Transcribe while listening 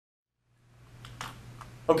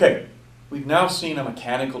Okay, we've now seen a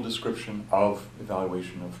mechanical description of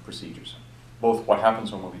evaluation of procedures, both what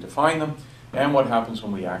happens when we define them and what happens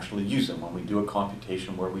when we actually use them, when we do a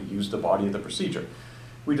computation where we use the body of the procedure.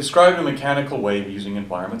 We described a mechanical way of using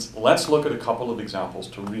environments. Let's look at a couple of examples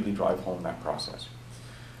to really drive home that process.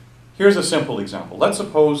 Here's a simple example. Let's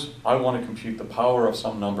suppose I want to compute the power of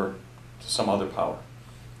some number to some other power,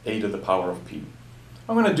 a to the power of p.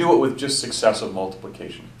 I'm going to do it with just successive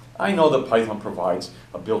multiplication. I know that Python provides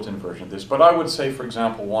a built-in version of this, but I would say, for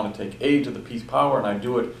example, want to take a to the pth power, and I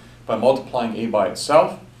do it by multiplying a by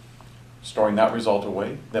itself, storing that result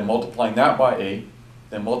away, then multiplying that by a,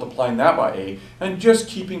 then multiplying that by a, and just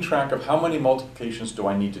keeping track of how many multiplications do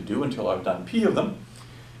I need to do until I've done p of them,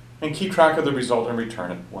 and keep track of the result and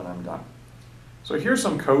return it when I'm done. So here's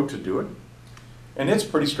some code to do it, and it's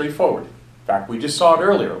pretty straightforward. In fact, we just saw it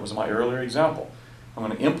earlier. It was my earlier example. I'm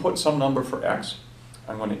going to input some number for x.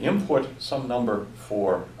 I'm going to input some number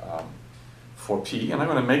for p, and I'm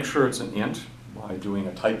going to make sure it's an int by doing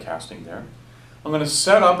a typecasting there. I'm going to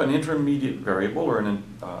set up an intermediate variable or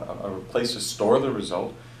a place to store the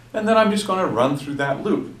result, and then I'm just going to run through that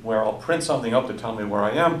loop where I'll print something up to tell me where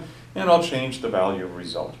I am, and I'll change the value of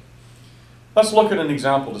result. Let's look at an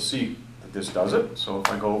example to see that this does it. So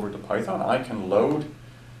if I go over to Python, I can load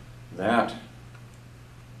that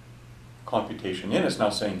computation in. It's now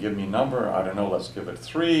saying give me a number. I don't know, let's give it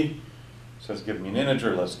 3. It says give me an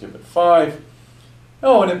integer, let's give it 5.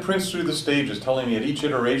 Oh, and it prints through the stages, telling me at each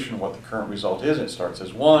iteration what the current result is. It starts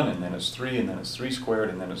as 1, and then it's 3, and then it's 3 squared,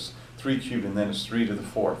 and then it's 3 cubed, and then it's 3 to the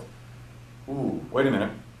 4th. Ooh, wait a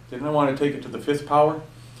minute. Didn't I want to take it to the 5th power?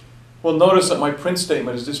 Well, notice that my print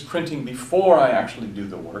statement is just printing before I actually do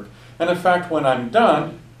the work. And in fact, when I'm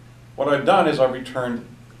done, what I've done is I've returned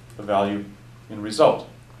the value in result.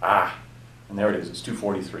 Ah, and there it is. It's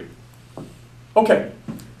 243. Okay,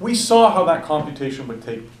 we saw how that computation would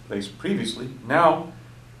take place previously. Now,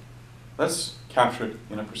 let's capture it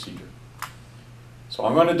in a procedure. So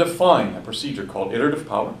I'm going to define a procedure called iterative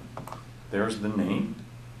power. There's the name.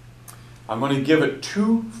 I'm going to give it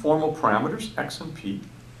 2 formal parameters, x and p.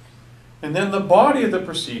 And then the body of the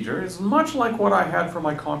procedure is much like what I had for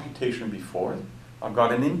my computation before. I've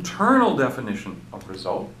got an internal definition of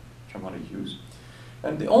result, which I'm going to use.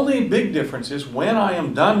 And the only big difference is when I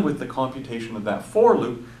am done with the computation of that for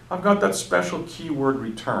loop, I've got that special keyword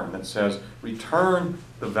return that says return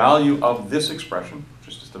the value of this expression,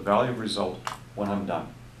 which is just the value of result, when I'm done.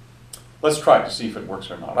 Let's try it to see if it works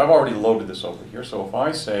or not. I've already loaded this over here, so if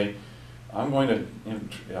I say I'm going to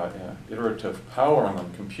iterative power, I'm going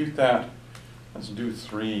to compute that. Let's do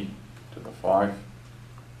 3 to the 5.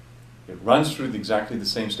 It runs through exactly the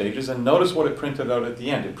same stages, and notice what it printed out at the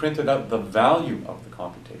end. It printed out the value of the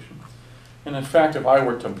computation. And in fact, if I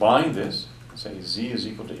were to bind this, say z is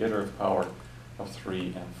equal to iterative power of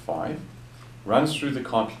 3 and 5, runs through the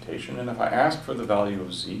computation, and if I ask for the value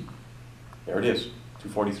of z, there it is,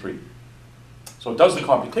 243. So it does the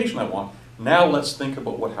computation I want. Now let's think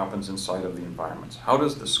about what happens inside of the environments. How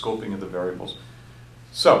does the scoping of the variables?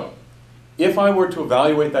 So, if I were to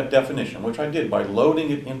evaluate that definition, which I did by loading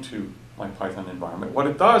it into my Python environment, what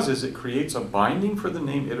it does is it creates a binding for the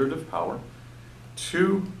name iterative power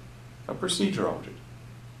to a procedure object.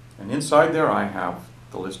 And inside there I have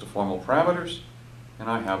the list of formal parameters, and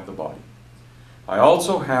I have the body. I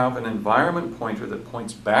also have an environment pointer that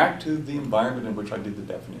points back to the environment in which I did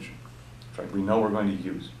the definition, which we know we're going to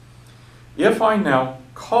use. If I now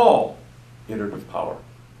call iterative power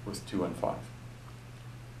with 2 and 5,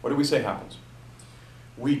 what do we say happens?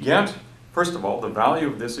 We get, first of all, the value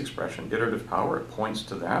of this expression, iterative power. It points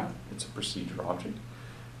to that. It's a procedure object.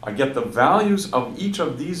 I get the values of each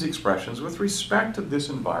of these expressions with respect to this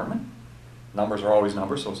environment. Numbers are always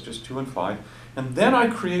numbers, so it's just 2 and 5. And then I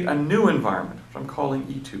create a new environment, which I'm calling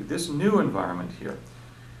E2. This new environment here,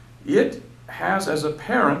 it has as a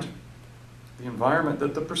parent the environment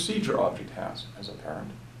that the procedure object has as a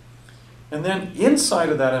parent. And then inside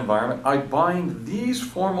of that environment, I bind these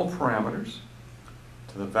formal parameters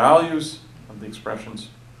to the values of the expressions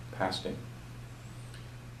passed in.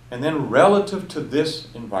 And then relative to this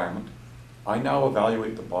environment, I now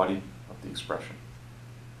evaluate the body of the expression.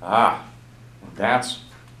 Ah, and that's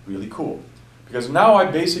really cool. Because now I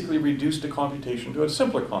basically reduced the computation to a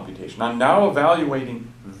simpler computation. I'm now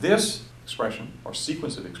evaluating this expression, or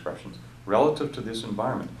sequence of expressions, relative to this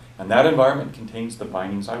environment. And that environment contains the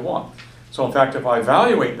bindings I want. So in fact, if I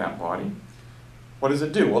evaluate that body, what does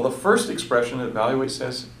it do? Well, the first expression it evaluates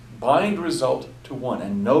says bind result to 1.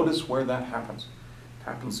 And notice where that happens. It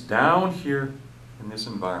happens down here in this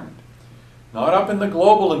environment. Not up in the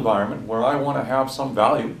global environment where I want to have some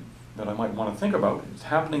value. that I might want to think about is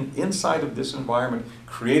happening inside of this environment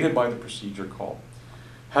created by the procedure call.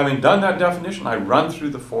 Having done that definition, I run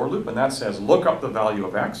through the for loop, and that says look up the value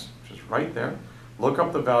of x, which is right there, look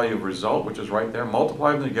up the value of result, which is right there,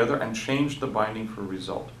 multiply them together, and change the binding for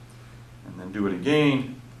result. And then do it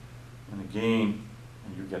again, and again,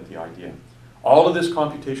 and you get the idea. All of this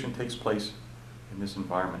computation takes place in this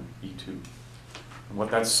environment, E2. And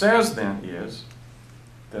what that says then is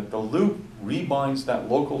that the loop rebinds that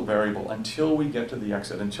local variable until we get to the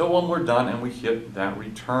exit, until when we're done and we hit that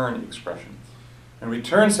return expression. And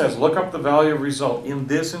return says look up the value of result in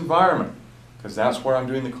this environment, because that's where I'm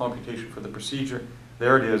doing the computation for the procedure.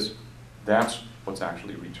 There it is. That's what's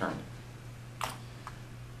actually returned.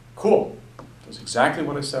 Cool. That's exactly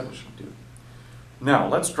what I said it should do. Now,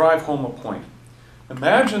 let's drive home a point.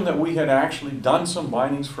 Imagine that we had actually done some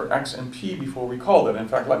bindings for x and p before we called it. In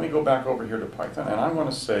fact, let me go back over here to Python, and I'm going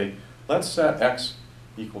to say, let's set x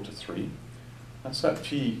equal to 3. Let's set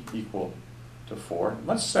p equal to 4.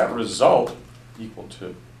 Let's set result equal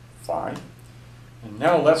to 5. And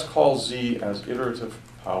now let's call z as iterative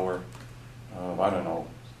power of, I don't know,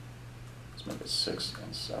 let's make it 6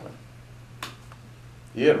 and 7.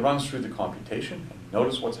 It runs through the computation, and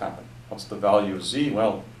notice what's happened. What's the value of z?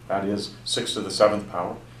 Well, that is 6 to the 7th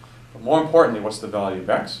power. But more importantly, what's the value of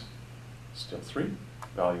x? Still 3.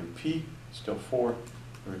 Value of p, still 4.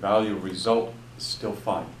 The value of result is still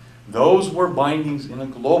 5. Those were bindings in a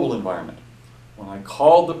global environment. When I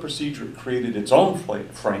called the procedure, it created its own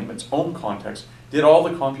frame, its own context, did all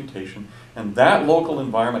the computation, and that local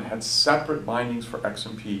environment had separate bindings for x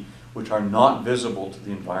and p, which are not visible to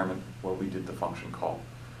the environment where we did the function call.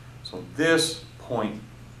 So this point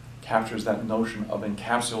captures that notion of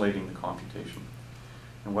encapsulating the computation.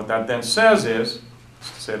 And what that then says is,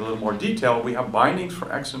 to say it in a little more detail, we have bindings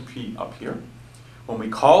for x and p up here. When we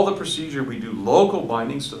call the procedure, we do local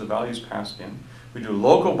bindings to the values passed in. We do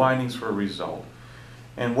local bindings for a result.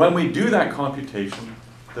 And when we do that computation,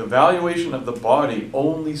 the evaluation of the body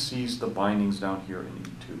only sees the bindings down here in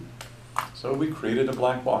E2. So we created a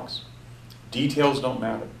black box. Details don't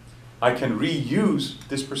matter. I can reuse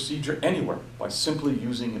this procedure anywhere by simply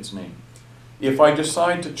using its name. If I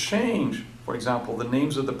decide to change, for example, the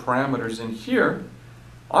names of the parameters in here,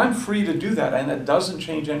 I'm free to do that, and it doesn't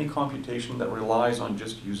change any computation that relies on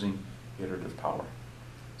just using iterative power.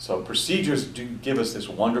 So procedures do give us this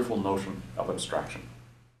wonderful notion of abstraction.